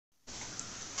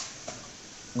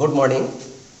Good morning,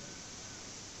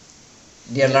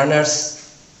 dear learners.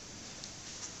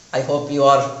 I hope you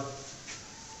are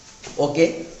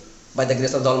okay by the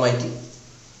grace of the Almighty.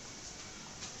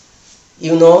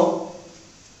 You know,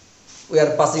 we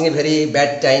are passing a very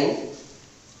bad time.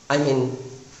 I mean,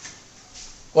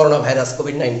 coronavirus,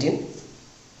 COVID-19.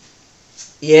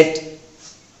 Yet,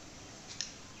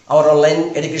 our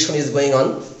online education is going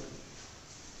on.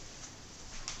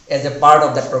 As a part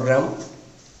of that program,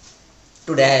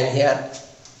 today I am here.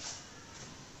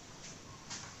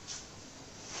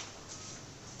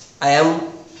 I am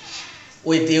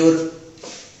with your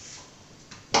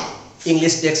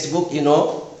English textbook, you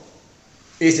know,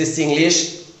 this is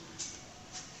English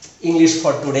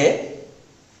for today,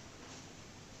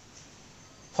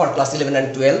 for class 11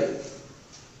 and 12.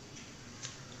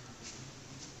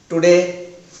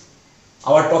 Today,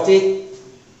 our topic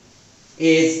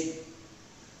is,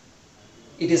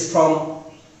 it is from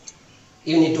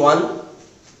Unit 1.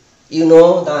 You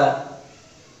know the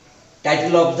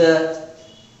title of the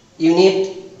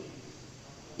unit.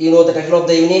 You know the title of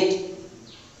the unit.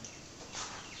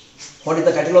 What is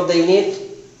the title of the unit?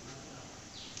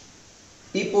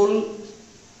 People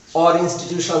or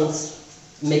institutions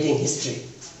making history.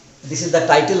 This is the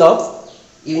title of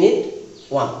Unit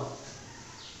 1.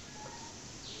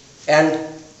 And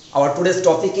our today's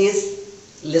topic is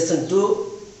Lesson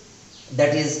 2,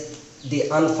 that is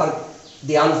the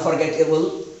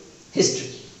unforgettable history.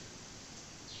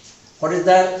 What is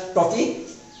the topic?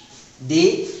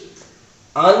 The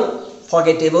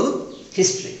unforgettable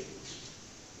history.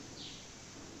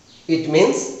 It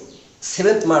means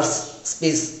 7th March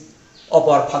speech of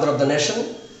our father of the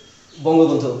nation,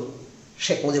 Bangabandhu,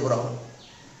 Sheikh Mujibur Rahman.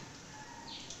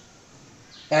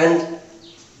 And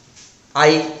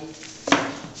I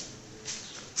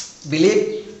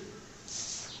believe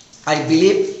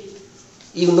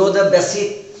you know the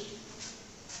basic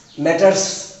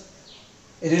matters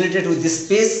related with this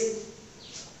speech.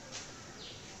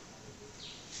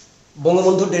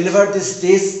 Bangabandhu delivered this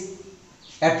speech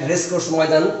at Racecourse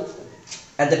Maidan.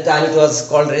 At the time it was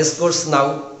called Racecourse,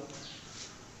 now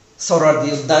Sohrabdi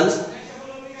Udyan.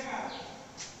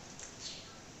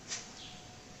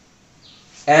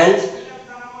 And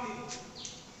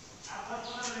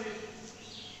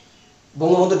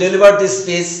Bangabandhu delivered this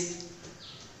speech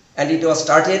and it was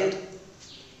started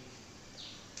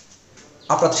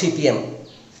after 3 p.m.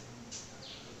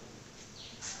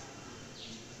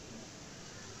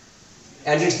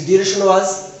 and its duration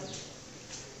was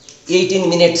 18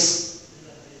 minutes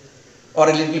or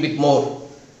a little bit more.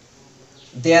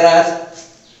 There are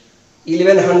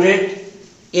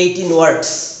 1118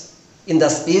 words in the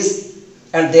speech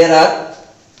and there are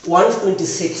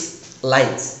 126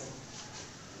 lines.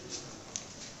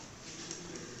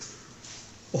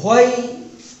 Why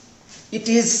it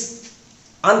is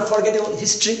unforgettable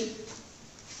history?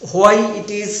 Why it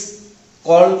is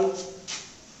called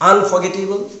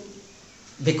unforgettable?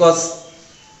 Because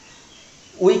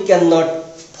we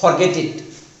cannot forget it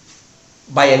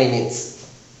by any means.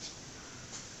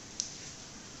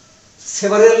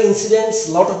 Several incidents,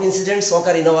 lot of incidents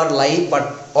occur in our life,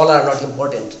 but all are not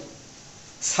important.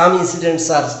 Some incidents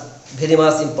are very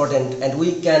much important and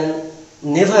we can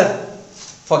never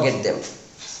forget them.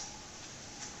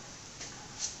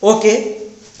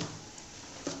 Okay,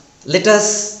 let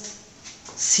us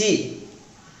see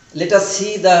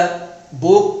the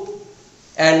book,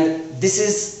 and this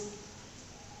is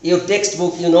your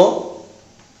textbook, you know,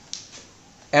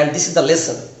 and this is the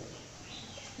lesson.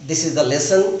 This is the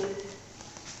lesson.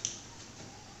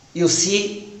 You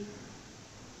see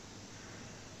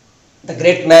the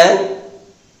great man,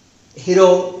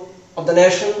 hero of the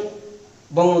nation,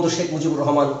 Bangabandhu Sheikh Mujibur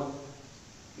Rahman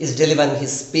is delivering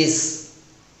his speech.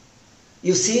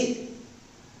 You see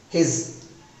his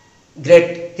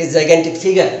gigantic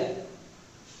figure.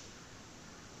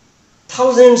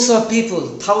 Thousands of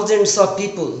people,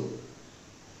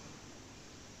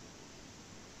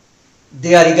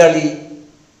 they are eagerly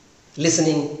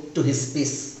listening to his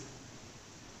speech.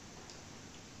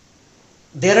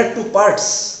 There are two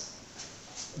parts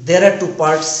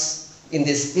in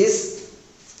this speech.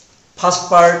 First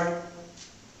part,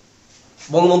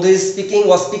 Bangabandhu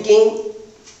was speaking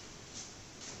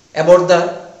about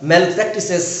the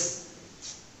malpractices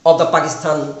of the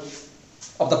Pakistani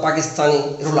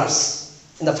rulers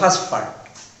in the first part,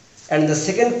 and in the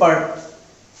second part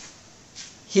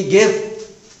he gave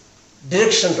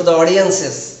direction to the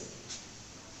audiences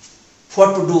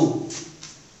what to do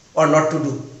or not to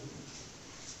do.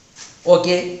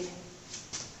 Okay,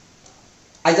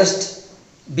 I just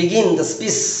begin the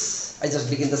speech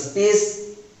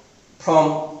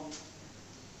from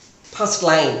first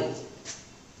line.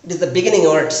 It is the beginning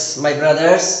words. My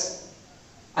brothers,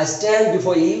 I stand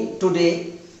before you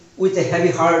today with a heavy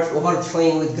heart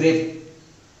overflowing with grief.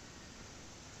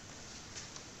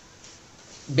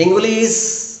 Bengali is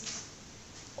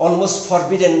almost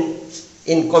forbidden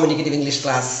in communicative English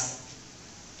class.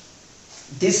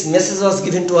 This message was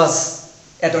given to us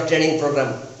at our training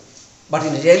program. But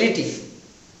in reality,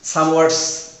 some words,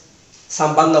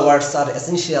 some Bangla words are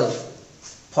essential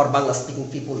for Bangla speaking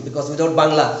people, because without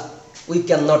Bangla, we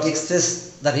cannot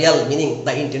express the real meaning,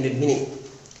 the intended meaning.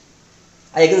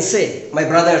 I can say, my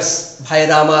brothers, Bhai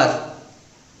Ramar,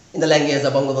 in the language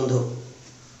of Bangabandhu,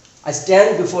 I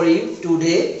stand before you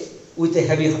today with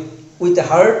a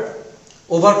heart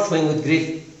overflowing with grief.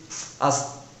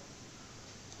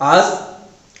 আজ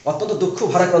অত্যন্ত দুঃখ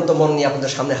ভারাক্রান্ত মন নিয়ে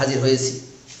আপনাদের সামনে হাজির হয়েছি।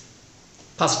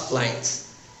 First lines.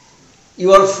 You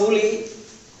are fully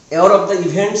aware of the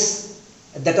events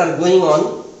that are going on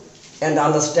and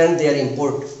understand their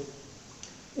import.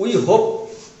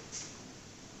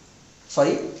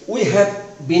 We have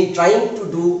been trying to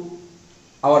do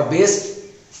our best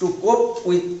to cope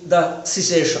with the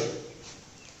situation,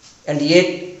 and yet,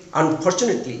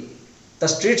 unfortunately, the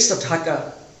streets of Dhaka,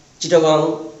 Chittagong,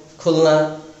 Khulna,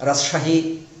 Rajshahi,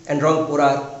 and Rangpur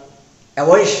are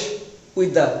awash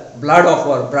with the blood of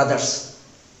our brothers.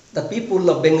 The people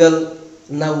of Bengal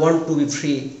now want to be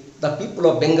free. The people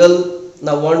of Bengal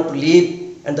now want to live,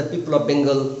 and the people of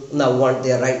Bengal now want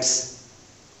their rights.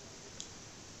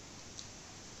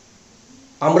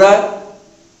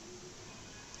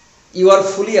 You are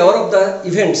fully aware of the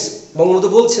events. Bangabandhu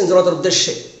বলছেন জনতার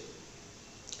উদ্দেশ্যে,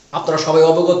 আপনারা সবাই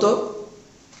অবগত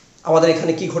আমাদের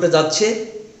এখানে কি ঘটে যাচ্ছে।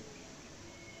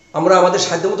 আমরা আমাদের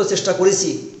সাধ্যমতো চেষ্টা করেছি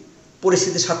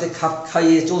পরিস্থিতির সাথে খাপ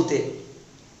খাইয়ে চলতে,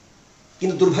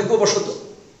 কিন্তু দুর্ভাগ্যবশত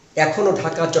এখনও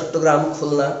ঢাকা, চট্টগ্রাম,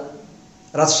 খুলনা,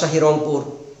 রাজশাহী, রংপুর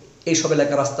এইসব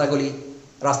এলাকার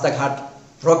রাস্তাঘাট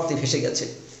রক্তে ভেসে গেছে।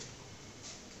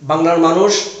 বাংলার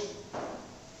মানুষ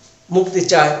মুক্তি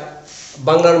চায়,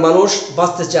 বাংলার মানুষ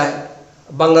বাঁচতে চায়,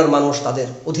 বাংলার মানুষ তাদের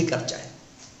অধিকার চায়।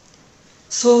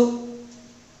 So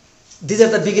these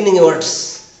are the beginning words,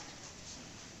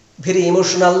 very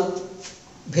emotional,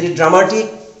 very dramatic,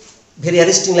 very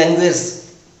arresting language,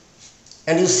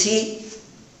 and you see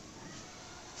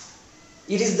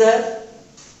it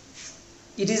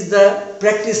is the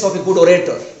practice of a good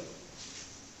orator,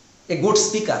 a good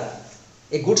speaker.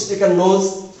 A good speaker knows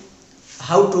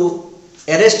how to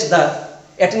arrest the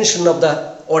attention of the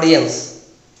audience,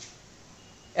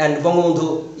 and Bangabandhu,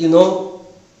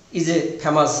 is a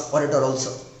famous orator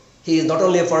also. He is not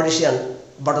only a politician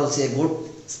but also a good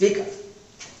speaker.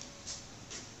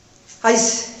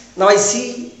 Now I see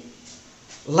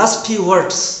last few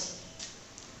words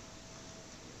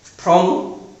from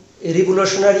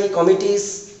revolutionary committees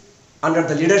under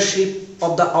the leadership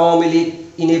of the Awami League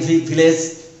in every village,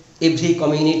 every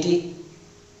community.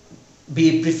 Be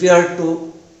prepared to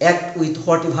act with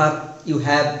whatever you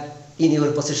have in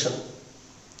your possession.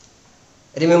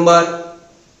 Remember,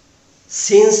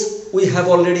 since we have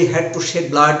already had to shed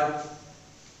blood,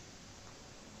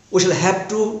 we shall have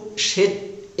to shed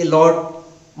a lot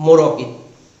more of it.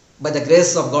 By the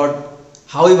grace of God,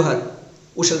 however,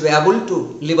 we shall be able to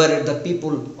liberate the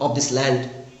people of this land.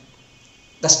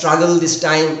 The struggle this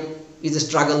time is a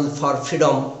struggle for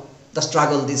freedom. The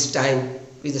struggle this time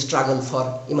is a struggle for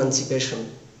emancipation.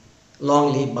 Long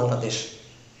live Bangladesh.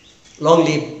 Long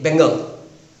live Bengal.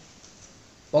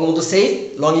 Bangabandhu said,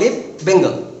 long live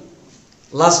Bengal.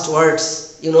 Last words,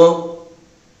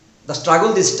 the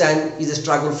struggle this time is a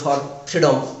struggle for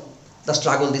freedom. The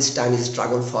struggle this time is a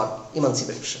struggle for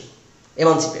emancipation.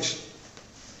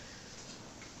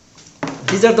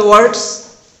 These are the words,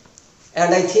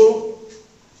 and I think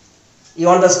you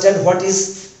understand what is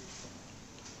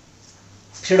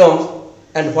freedom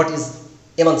and what is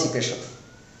emancipation.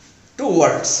 Two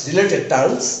words, related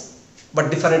terms, but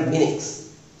different meanings.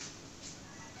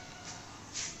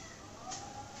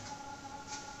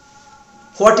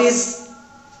 What is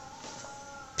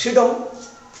freedom?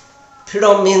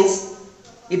 Freedom means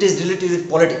it is related with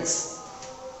politics,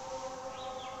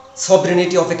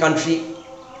 sovereignty of a country,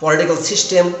 political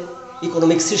system,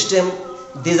 economic system.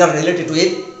 These are related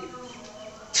with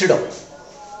freedom.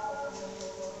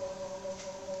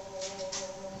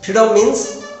 Freedom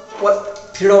means what?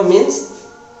 Freedom means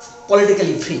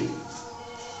politically free.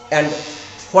 And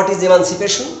what is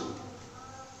emancipation?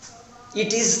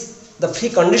 It is the free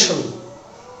condition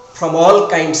from all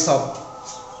kinds of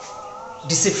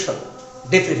deception,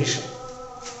 deprivation,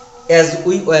 as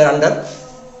we were under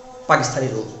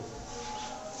Pakistani rule.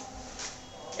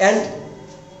 And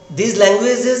these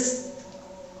languages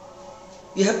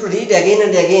you have to read again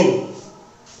and again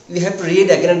You have to read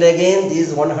again and again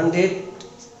these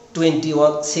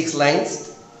 126 lines.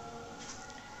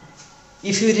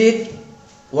 If you read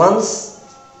once,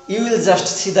 you will just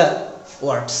see the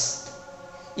words.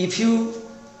 If you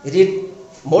read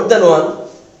more than one,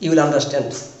 you will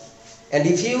understand. And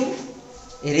if you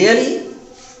really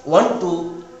want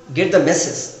to get the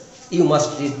message, you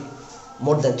must read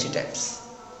more than 3 times.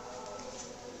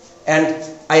 And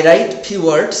I write few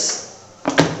words.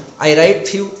 I write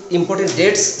few important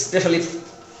dates, especially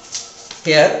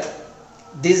here.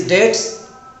 These dates,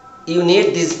 you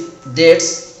need these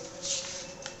dates,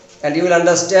 and you will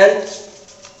understand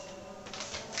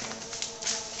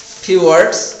few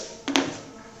words,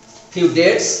 few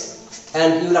dates,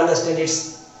 and you will understand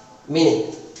its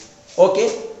meaning. Okay?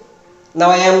 Now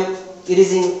I am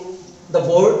erasing the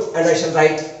board and I shall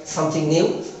write something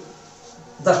new.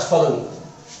 Just follow me.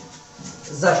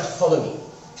 Just follow me.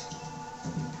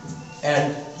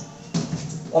 And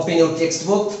open your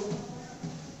textbook,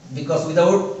 because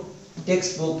without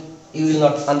textbook you will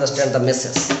not understand the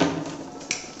message.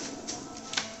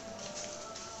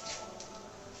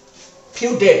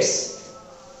 Few dates,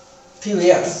 few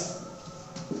years.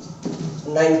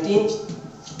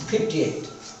 1958.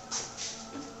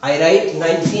 I write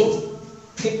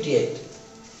 1958.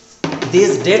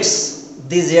 These dates,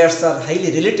 these years are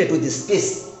highly related to this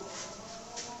piece.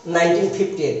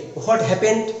 1958. What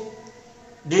happened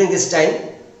during this time?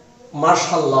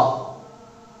 Martial law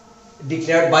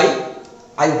declared by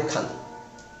Ayub Khan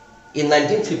in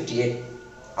 1958.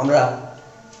 Amra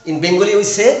in Bengali we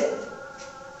say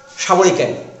সামরিক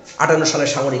আইন, 58 সালের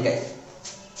সামরিক আইন।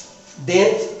 Then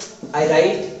I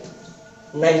write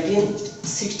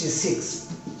 1966.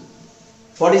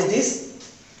 What is this?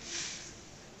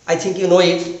 I think you know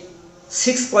it.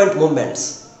 6-point movements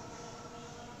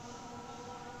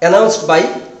announced by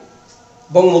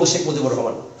Bangabandhu Sheikh Mujibur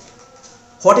Rahman.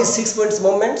 What is 6 points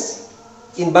movements?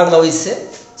 In Bangla we say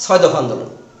ছয় দফা আন্দোলন.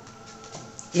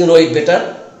 You know it better.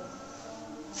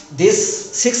 This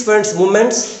 6 points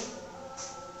movements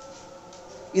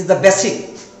is the basic,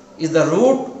 is the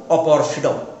root of our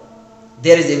freedom.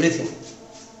 There is everything.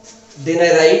 Then I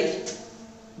write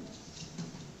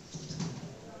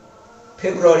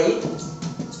February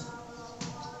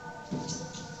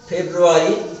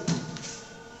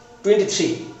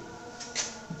 23.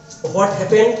 What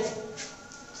happened?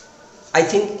 I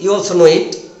think you also know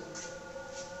it.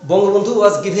 Bangabandhu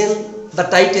was given the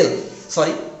title,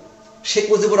 Sheikh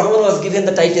Mujibur Rahman was given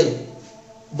the title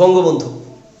Bangabandhu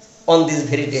on this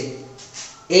very day.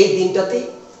 এই দিনটাতে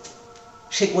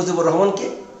শেখ মুজিবুর রহমানকে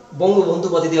বঙ্গবন্ধু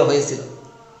উপাধি দেওয়া হয়েছিল।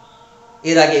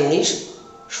 এর আগে উনি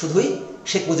শুধুই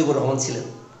শেখ মুজিবুর রহমান ছিলেন।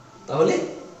 তাহলে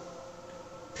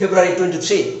February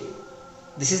 23,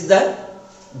 this is the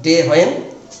day when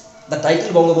the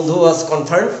title Bangabandhu was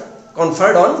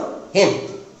conferred on him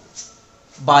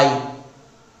by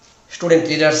student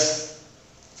leaders,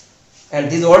 and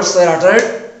these words were uttered.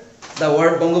 The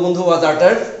word Bangabandhu was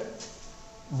uttered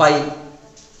by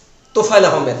Tofail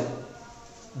Ahmed,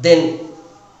 then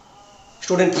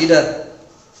student leader,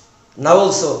 now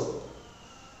also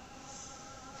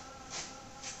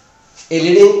a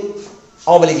leading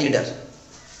Awami League leader.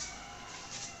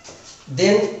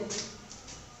 Then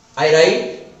I write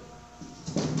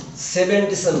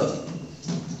 7 December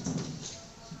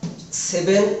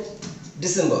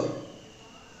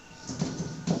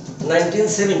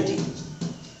 1970.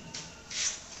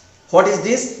 What is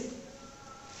this?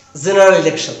 General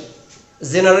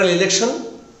election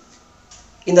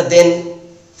in the then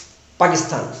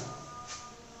Pakistan,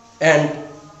 and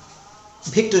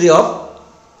victory of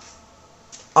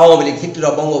Awami League, victory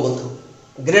of Bangabandhu,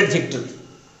 great victory.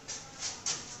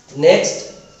 Next,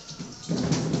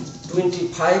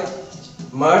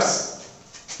 25 March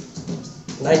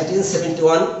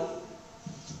 1971,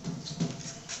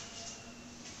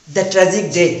 the tragic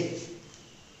day,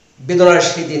 Bidonar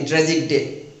Shahidin, tragic day.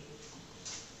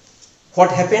 What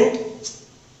happened?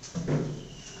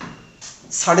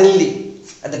 Suddenly,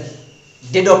 at the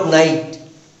dead of night,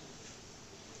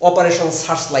 Operation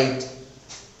Searchlight,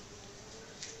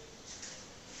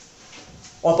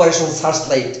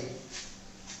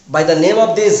 by the name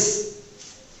of this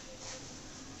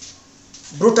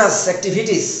Brutus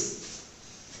activities,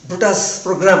 Brutus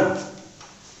program,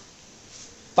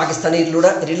 Pakistani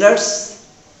rulers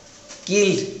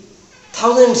killed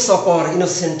thousands of our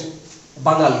innocent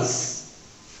Bengalis.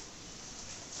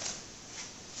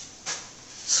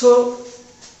 So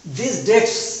these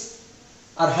dates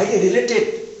are highly related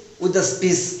with the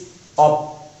speech of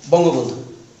Bangabandhu.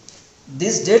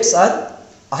 These dates are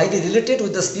highly related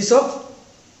with the speech of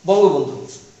Bangabandhu.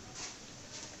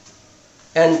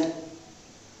 And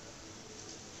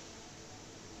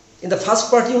the first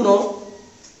part,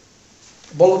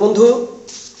 Bangabandhu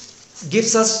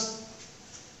gives us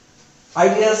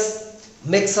ideas,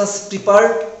 makes us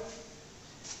prepared,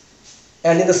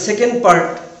 and in the second part,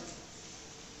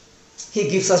 he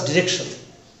gives us direction.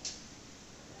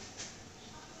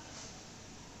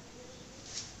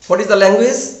 What is the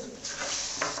language?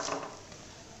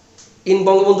 In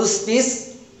Bangabandhu's speech,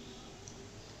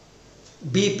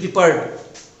 be prepared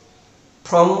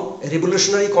from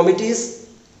revolutionary committees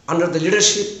under the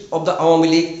leadership of the Awami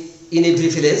League in every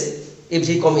village,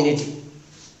 every community.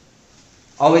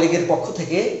 Awami Leaguer পক্ষ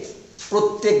থেকে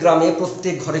প্রত্যেক গ্রামে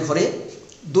প্রত্যেক ঘরে ঘরে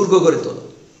দুর্গ গড়ে তোলো.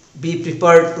 Be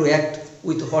prepared to act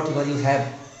with whatever you have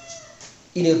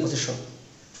in your possession.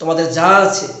 তোমাদের যা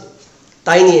আছে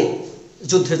তাই নিয়ে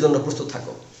যুদ্ধের জন্য প্রস্তুত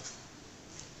থাকো.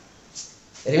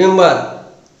 Remember,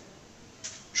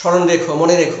 স্মরণ রেখো,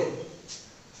 মনে রেখো,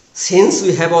 since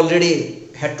we have already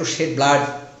had to shed blood,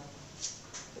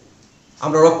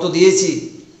 আমরা রক্ত দিয়েছি,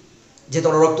 যেহেতু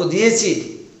আমরা রক্ত দিয়েছি,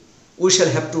 we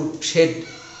shall have to shed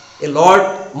a lot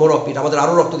more of it. আমাদের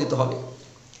আরো রক্ত দিতে হবে.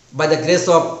 By the grace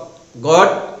of God,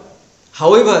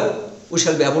 however, we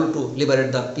shall be able to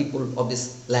liberate the people of this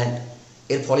land.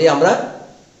 এর ফলে আমরা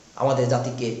আমাদের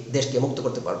জাতিকে, দেশকে মুক্ত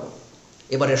করতে পারবো.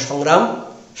 এবারের সংগ্রাম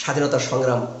স্বাধীনতার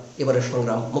সংগ্রাম, এবারের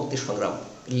সংগ্রাম মুক্তির সংগ্রাম.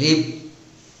 Leave,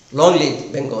 long live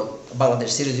Bengal, Bangladesh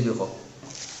চিরজীবী হোক.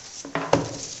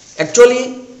 Actually,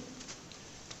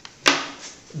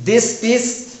 this piece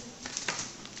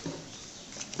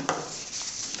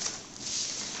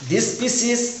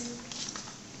is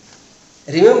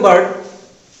remembered,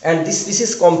 and this piece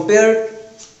is compared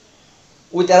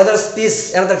with another speech,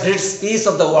 another great speech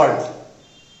of the world,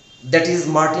 that is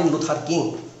Martin Luther King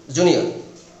Jr.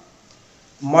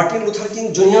 Martin Luther King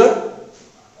Jr.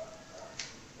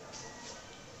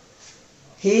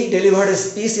 He delivered a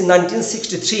speech in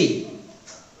 1963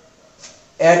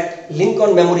 at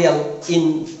Lincoln Memorial in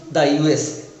the US.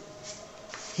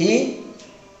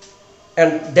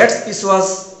 And that speech was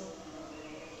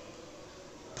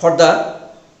for the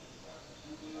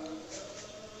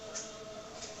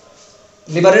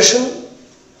liberation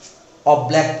of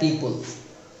black people,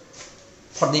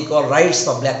 for the equal rights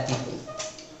of black people.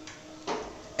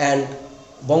 And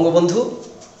Bangabandhu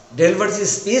delivered his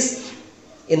speech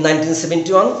in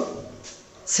 1971,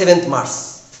 7th March.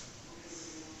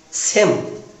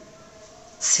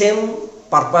 Same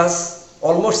purpose,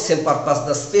 almost same purpose.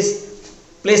 The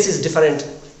place is different,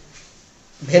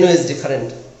 venue is different,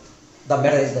 the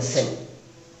matter is the same.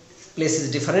 Place is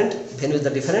different, venue is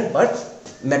the different, but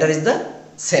matter is the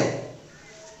same.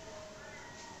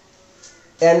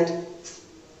 And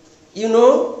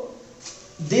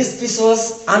this piece was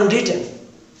unwritten.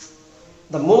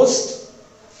 The most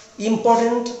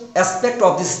important aspect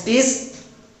of this piece,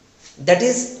 that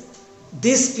is,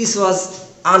 this piece was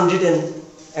unwritten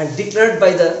and declared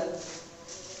by the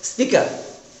speaker,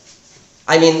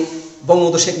 I mean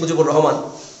Bangabandhu Sheikh Mujibur Rahman,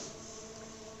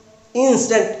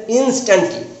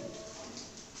 instantly,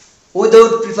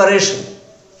 without preparation.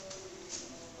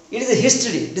 It is a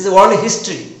history, it is a world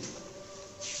history.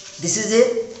 This is a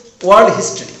world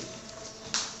history.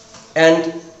 And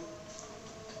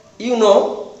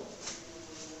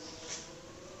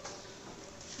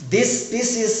this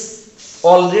piece is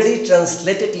already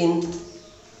translated in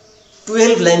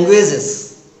 12 languages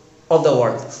of the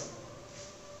world.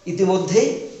 ইতিমধ্যে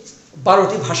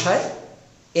 12টি ভাষায়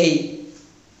এই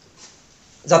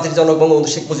জাতির জনক বঙ্গবন্ধু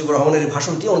শেখ মুজিবুর রহমানের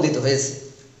ভাষণটি অনুদিত হয়েছে.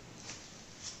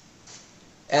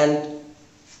 And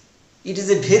it is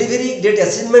a very, very great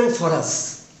achievement for us.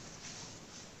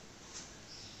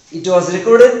 It was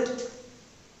recorded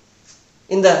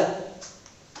in the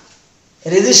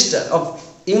register of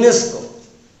UNESCO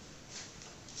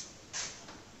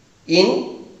in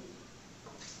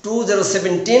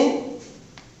 2017,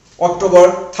 October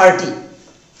 30.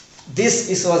 This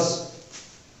piece was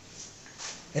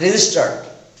registered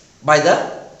by the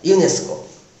UNESCO.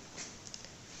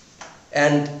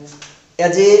 And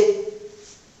as a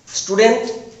student,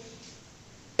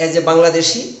 as a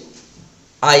Bangladeshi,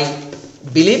 I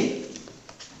believe,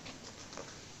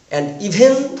 and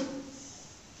even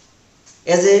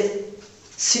as a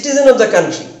citizen of the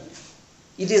country,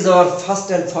 it is our first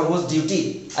and foremost duty,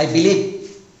 I believe,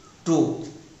 to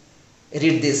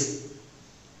read this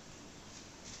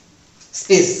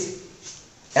speech.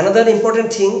 Another important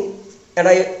thing, and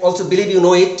I also believe you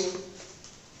know it,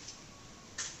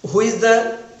 who is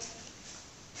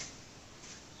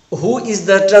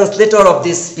the translator of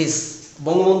this speech?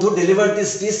 Bangabandhu delivered this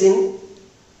speech in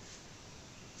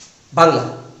Bangla.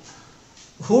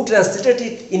 Who translated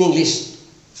it in English?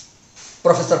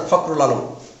 Professor Fakhrul Alam.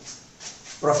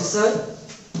 Professor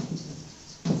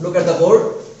Look at the board.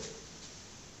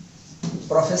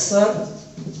 Professor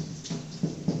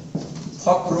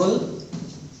Fakhrul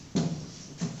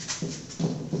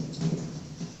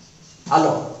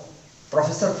Alam.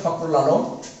 Professor Fakhrul Alam,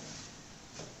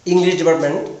 English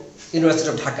Department, University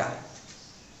of Dhaka.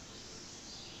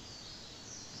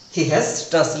 He has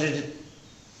translated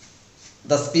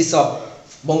the speech of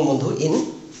Bangabandhu in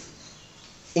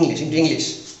English, into English.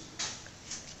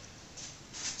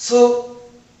 So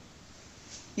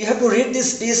you have to read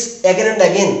this piece again and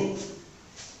again,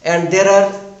 and there are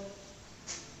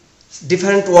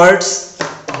different words,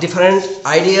 different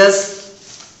ideas,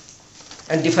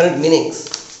 and different meanings.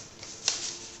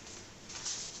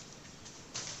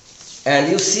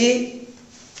 And you see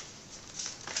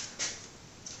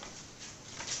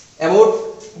about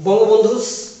Bangabandhu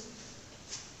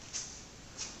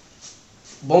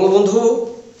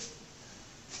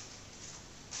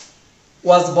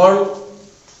was born,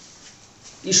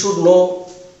 you should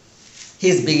know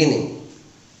his beginning,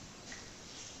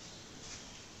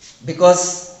 because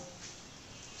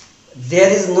there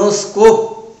is no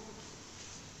scope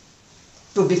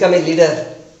to become a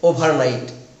leader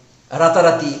overnight.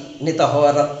 Ratarati neta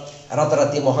hawa,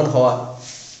 ratarati mohan hawa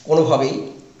কোনোভাবেই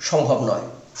সম্ভব নয়।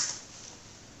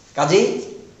 কাজেই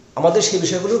আমাদের সেই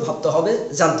বিষয়গুলো ভাবতে হবে,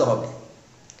 জানতে হবে।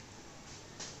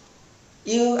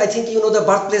 I think you know the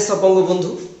birthplace of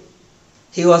Bangabandhu.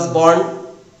 He was born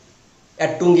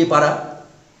at Tungipara,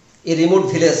 a remote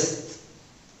village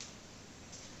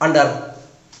under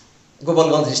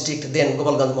Gobalganj district, then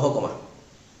Gobalganj Mohokuma.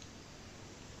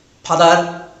 Father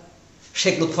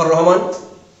Sheikh Lutfur Rahman,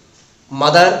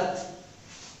 mother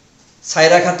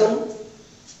Saira Khatun.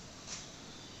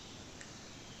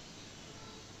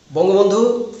 Bangabandhu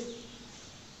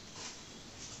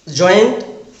joined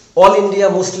All India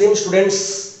Muslim Students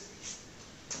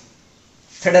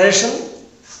Federation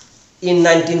in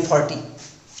 1940.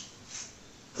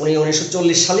 উনি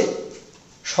 1940 সালে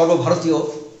সর্বভারতীয়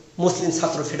মুসলিম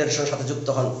ছাত্র ফেডারেশনের সাথে যুক্ত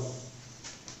হন।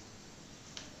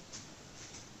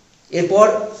 এরপর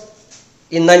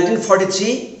in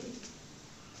 1943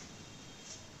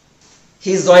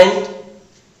 he joined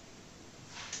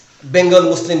Bengal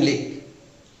Muslim League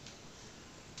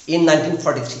in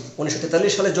 1943.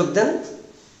 1943 সালে যোগ দেন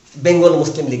Bengal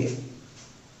Muslim League,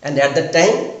 and at that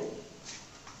time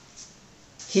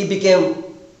he became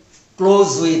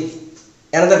close with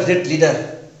another great leader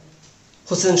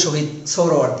Hussein Shahid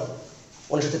Sohrawardi.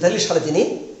 1943 সালে তিনি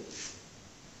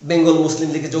বেঙ্গল মুসলিম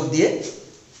লীগে যোগ দিয়ে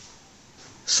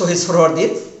শহীদ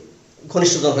সোহরাওয়ার্দীর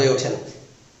ঘনিষ্ঠজন হয়ে ওঠেন।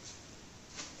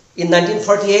 In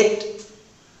 1948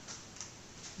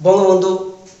 Bangabandhu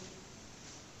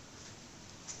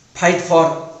fight for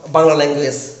Bangla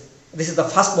language. This is the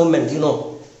first movement, you know,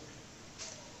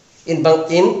 in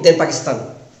then Pakistan,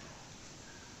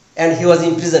 and he was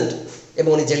imprisoned এবং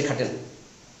উনি jail খাটেন,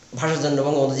 ভাষার জন্য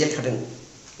Bangabandhu jail খাটেন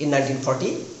in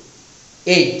 1948.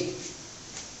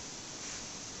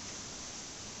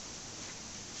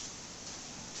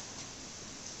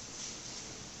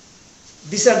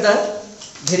 These are the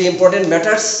very important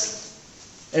matters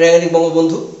regarding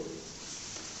Bangabandhu.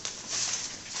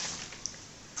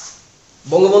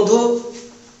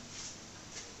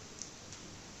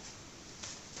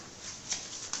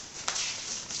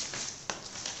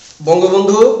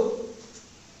 Bangabandhu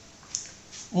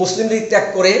মুসলিম লীগ ত্যাগ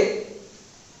করে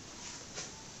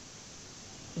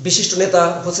বিশিষ্ট নেতা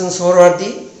হোসেন সোহরাওয়ার্দী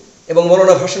এবং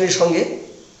মৌলানা ভাসানীর সঙ্গে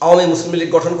আওয়ামী মুসলিম লীগ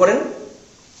গঠন করেন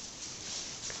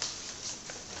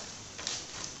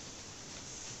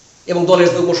এবং দলের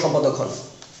যুগ্ম সম্পাদক হন।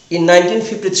 In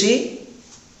 1953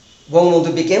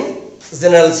 Bangabandhu became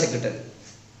General Secretary.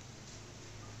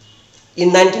 In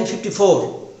 1954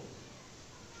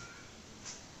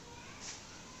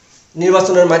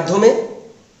 নির্বাচনের মাধ্যমে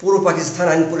পূর্ব পাকিস্তান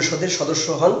আইন পরিষদের সদস্য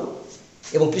হন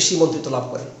এবং কৃষি মন্ত্রিত্ব লাভ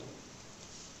করেন।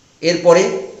 এরপরে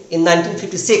in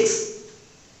 1956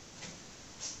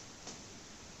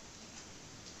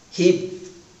 he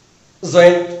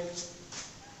joined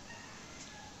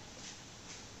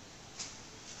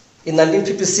in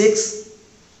 1956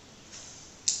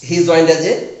 he joined as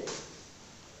a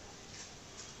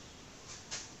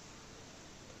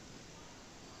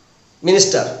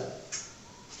minister,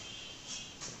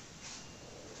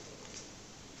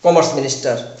 Commerce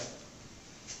Minister.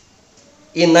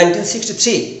 In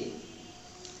 1963,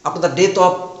 after the death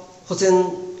of Hussein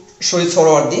Shahid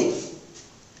Sohrawardi,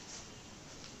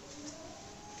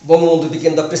 Bangabandhu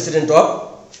became the president of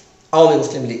Awami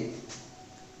Muslim League.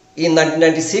 In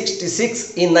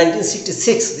 1966,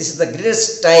 this is the greatest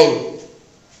time.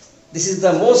 This is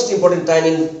the most important time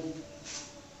in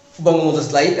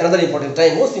Bangabandhu's life. Another important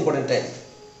time, most important time.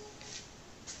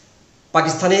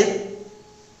 পাকিস্তানের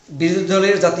বিরোধী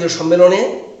দলের জাতীয় সম্মেলনে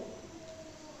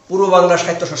পূর্ব বাংলা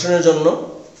সাহিত্য শাসনের জন্য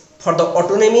for the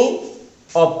autonomy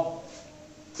of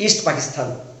east Pakistan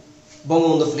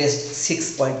Bangabandhu placed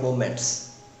 6 point movements.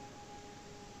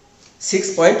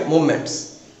 6 point movements.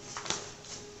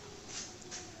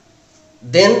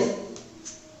 Then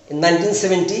in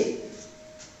 1970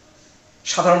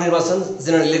 সাধারণ নির্বাচন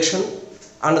general election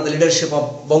under the leadership of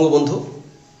Bangabandhu,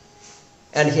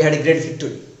 and he had a great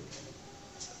victory.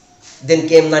 Then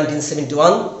came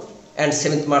 1971 and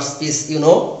 7th March peace, you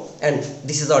know, and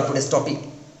this is our today's topic.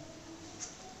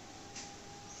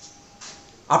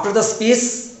 After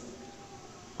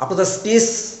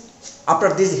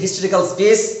this historical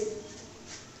speech,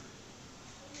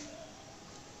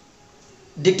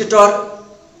 dictator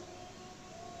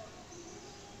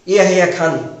Yahya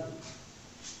Khan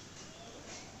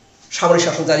সামরিক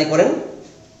শাসন জারি করেন।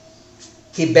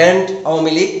 He banned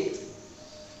Awami League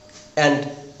and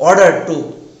ordered to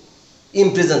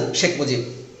imprison Sheikh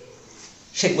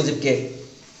মুজিবকে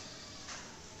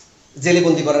জেলে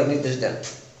বন্দী করার নির্দেশ দেন।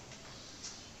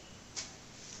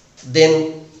 Then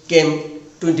came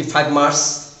 25 March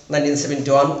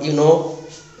 1971, you know,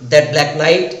 that black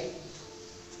night.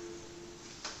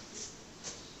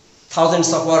 Thousands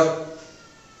of our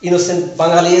innocent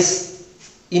Bengalis,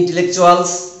 intellectuals,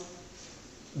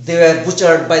 they were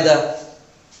butchered by the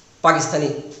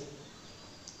Pakistani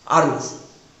armies.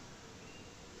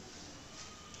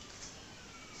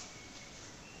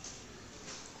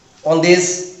 On this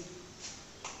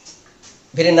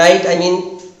very night, I mean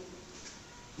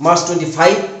March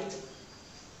 25,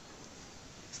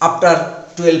 after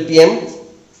 12 p.m,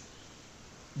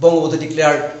 Bangabandhu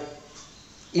declared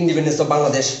independence of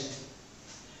Bangladesh.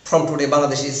 From today,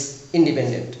 Bangladesh is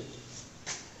independent.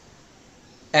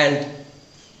 And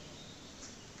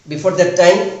before that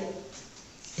time,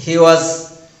 he was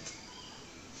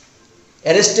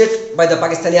arrested by the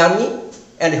Pakistani army,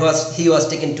 and he was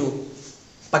taken to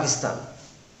Pakistan.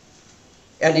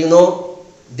 And you know,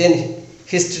 then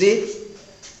history.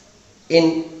 In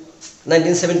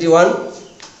 1971,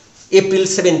 April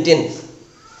 17,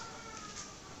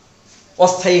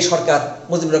 অস্থায়ী সরকার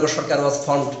মুজিবনগর সরকার was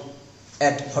formed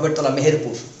at Harirampur,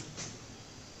 Meherpur.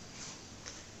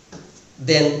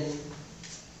 Then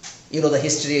you know the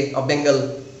history of Bengal,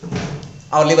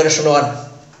 our liberation war,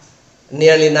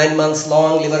 nearly 9 months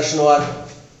long liberation war,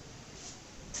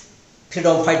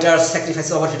 freedom fighters,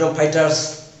 sacrifices of our freedom fighters,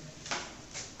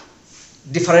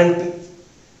 different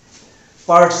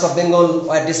parts of Bengal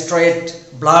were destroyed,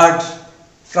 blood,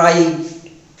 crying,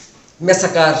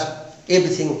 massacre,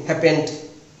 everything happened.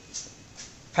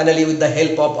 Finally, with the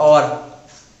help of our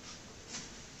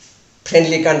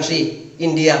friendly country,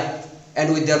 India, and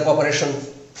with their cooperation,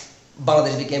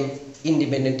 Bangladesh became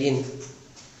independent in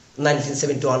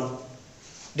 1971,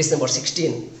 December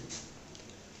 16.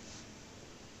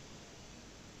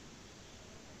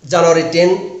 January 10,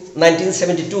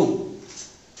 1972,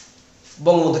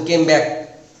 Bangabandhu came back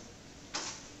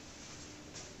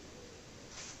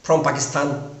from Pakistan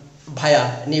via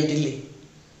New Delhi.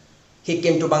 He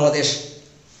came to Bangladesh.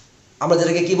 আমরা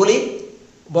যেটাকে কি বলি,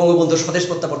 বঙ্গবন্ধুর স্বদেশ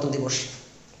প্রত্যাবর্তন দিবস।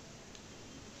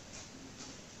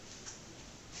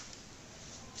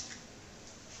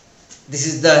 This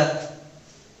is the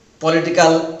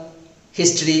political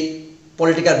history,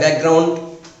 political background.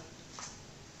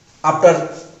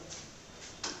 Afterwards,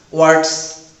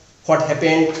 what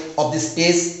happened of this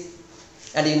space,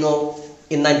 and you know,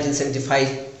 in 1975,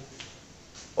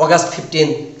 August 15,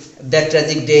 that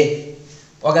tragic day,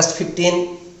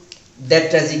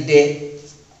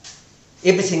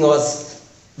 everything was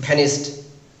vanished.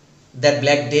 That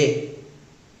black day,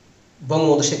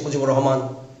 Bangabandhu Sheikh Mujibur Rahman,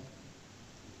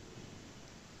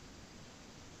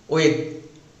 with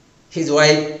his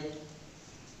wife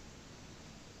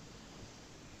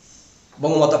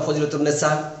Bangmata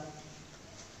Fazilatunnisa,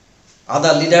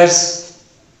 other leaders,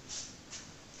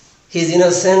 his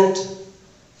innocent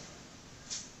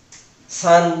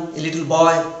son, a little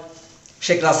boy,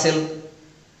 Sheikh Russell,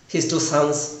 his 2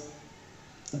 sons,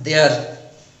 their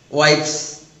wives,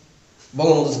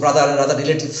 Bangabandhu's brother and other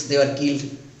relatives, they were killed,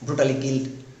 brutally killed,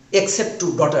 except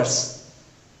 2 daughters.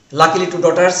 Luckily 2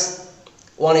 daughters,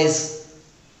 one is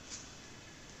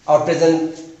our present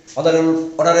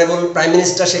Honorable Prime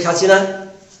Minister Sheikh Hasina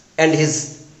and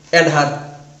her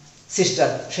sister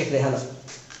Sheikh Rehana.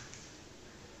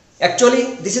 Actually,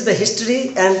 this is the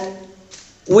history, and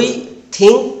we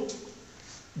think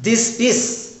this peace,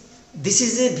 this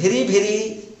is a very, very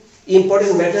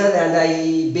important matter, and I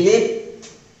believe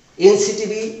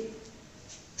NCTV,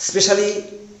 especially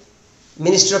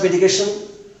Ministry of Education,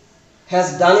 has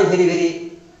done a very, very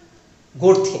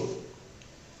good thing.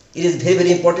 It is very,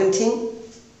 very important thing,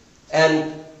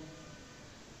 and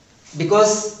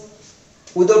because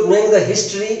without knowing the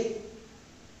history,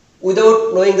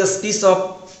 without knowing the speech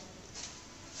of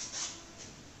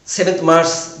 7th March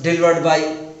delivered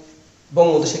by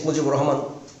Bangabandhu Sheikh Mujibur Rahman,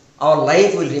 our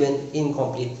life will remain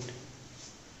incomplete.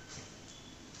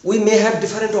 We may have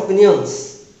different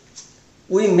opinions,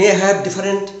 we may have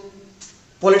different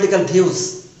political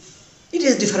views, it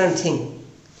is different thing.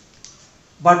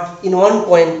 But in one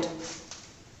point,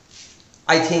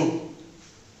 I think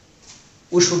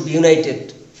we should be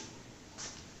united.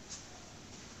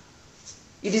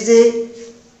 It is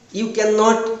you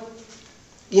cannot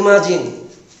imagine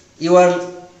your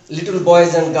little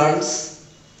boys and girls,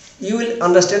 you will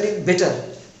understand it better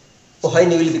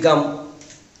when you will become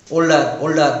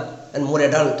older and more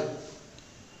adult.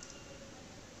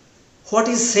 What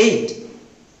is said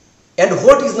and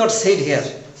what is not said here.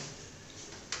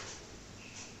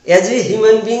 As a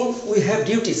human being, we have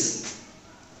duties.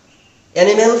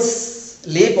 Animals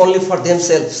live only for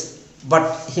themselves,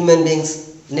 but human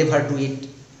beings never do it.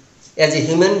 As a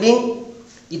human being,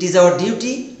 it is our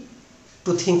duty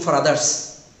to think for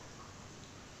others.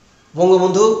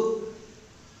 Bangabandhu,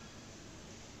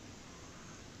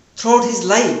 throughout his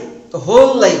life, the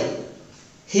whole life,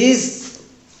 his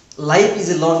life is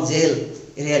a long jail,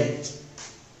 really.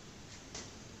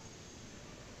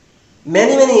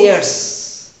 Many years,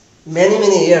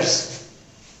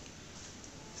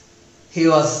 he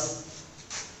was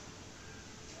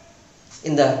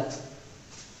in the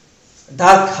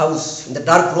dark house, in the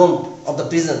dark room of the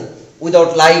prison,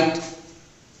 without light,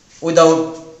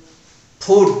 without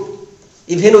food,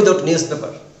 even without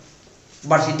newspaper.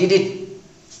 But he did it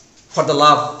for the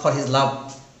love, for his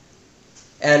love.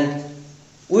 And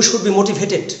we should be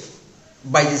motivated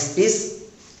by this peace.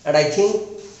 And I think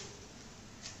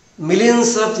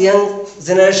millions of young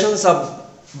generations of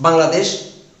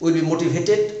Bangladesh will be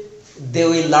motivated. They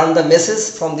will learn the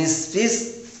message from this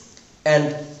peace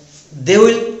and they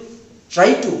will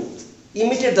try to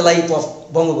imitate the life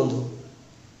of Bangabandhu.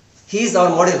 He is our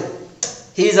model.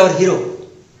 He is our hero,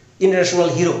 international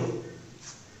hero.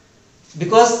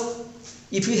 Because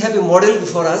if we have a model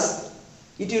before us,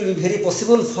 it will be very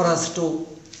possible for us to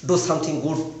do something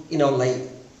good in our life.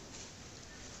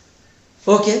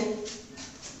 Okay.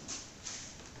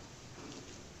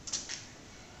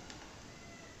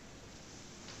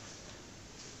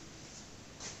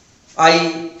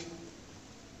 I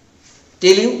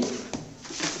tell you,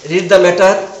 read the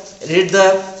matter, read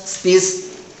the speech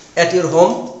at your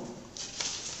home,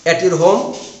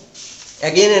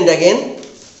 again and again,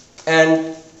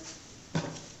 and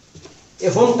a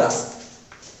home task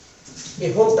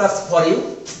for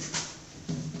you.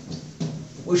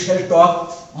 We shall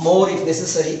talk more if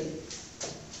necessary.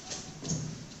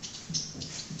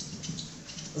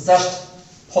 Just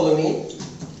follow me.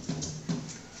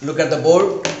 Look at the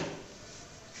board.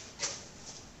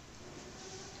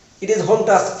 It is home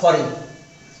task for you.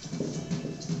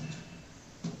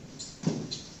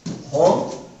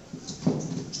 Home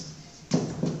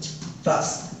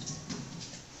task.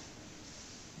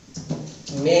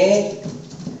 Make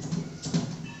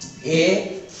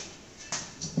a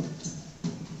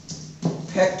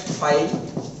fact file.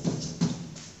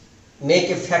 Make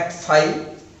a fact file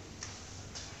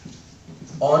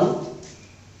on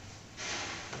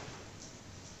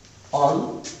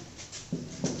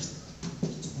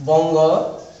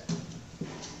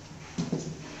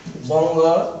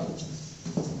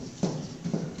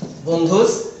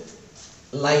Bangabandhu's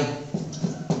life.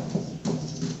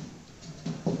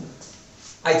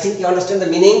 I think you understand the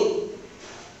meaning.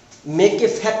 Make a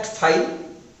fact file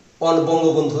on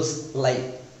Bangabandhu's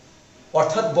life.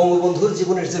 অর্থাৎ বঙ্গবন্ধুর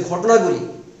জীবনের যে ঘটনাগুলি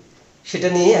সেটা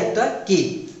নিয়ে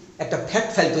একটা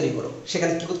fact file তৈরি করো।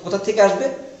 সেখানে কোথা থেকে আসবে?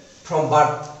 From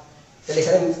birth. তাহলে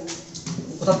এখানে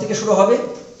কোথা থেকে শুরু হবে?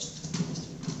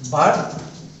 Birth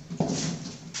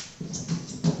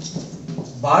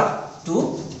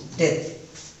to death.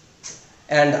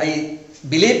 And I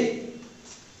believe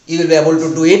you will be able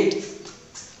to do it,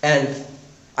 and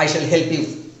I shall help you.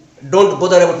 Don't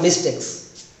bother about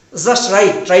mistakes. Just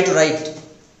write, try to write.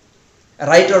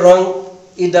 Right or wrong,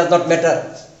 it does not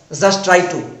matter. Just try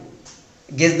to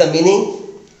guess the meaning,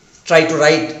 try to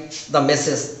write the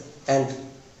message and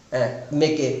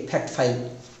make a fact file.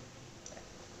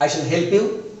 I shall help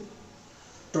you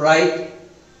to write.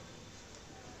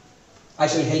 I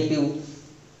shall help you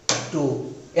to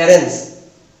arrange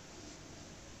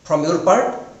from your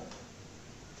part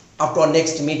up to our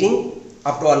next meeting,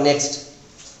 up to our next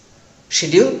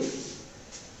schedule.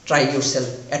 Try yourself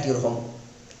at your home.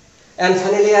 And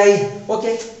finally,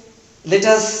 let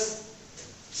us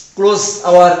close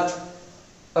our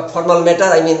formal matter,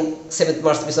 I mean 7th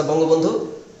March speech of Bangabandhu,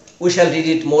 we shall read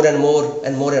it more and more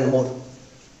and more and more.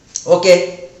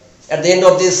 Okay, at the end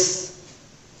of this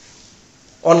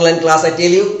online class, I tell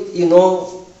you, you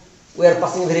know, we are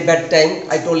passing a very bad time.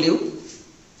 I told you,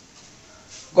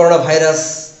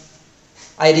 coronavirus,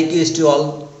 I request you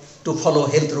all to follow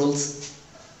health rules,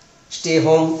 stay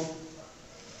home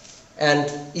and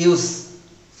use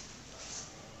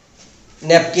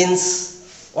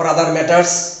napkins or other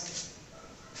matters.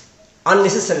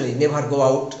 Unnecessarily never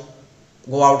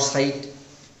go outside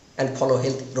and follow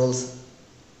health rules.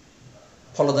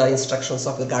 Follow the instructions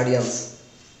of your guardians.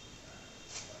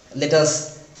 Let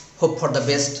us hope for the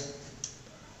best.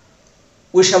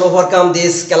 We shall overcome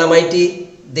this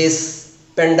calamity, this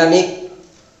pandemic,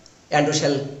 and we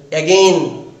shall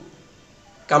again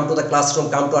come to our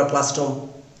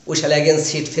classroom. We shall again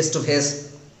sit face to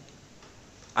face.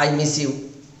 I miss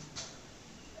you.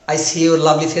 I see your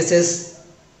lovely faces.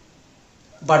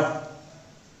 But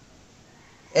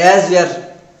as we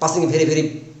are passing a very,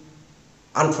 very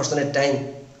unfortunate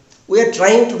time, we are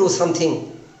trying to do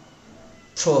something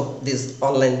through this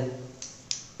online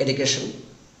education.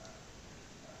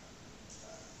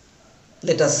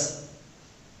 Let us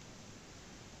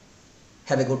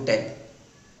have a good time.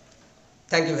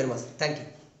 Thank you very much. Thank you.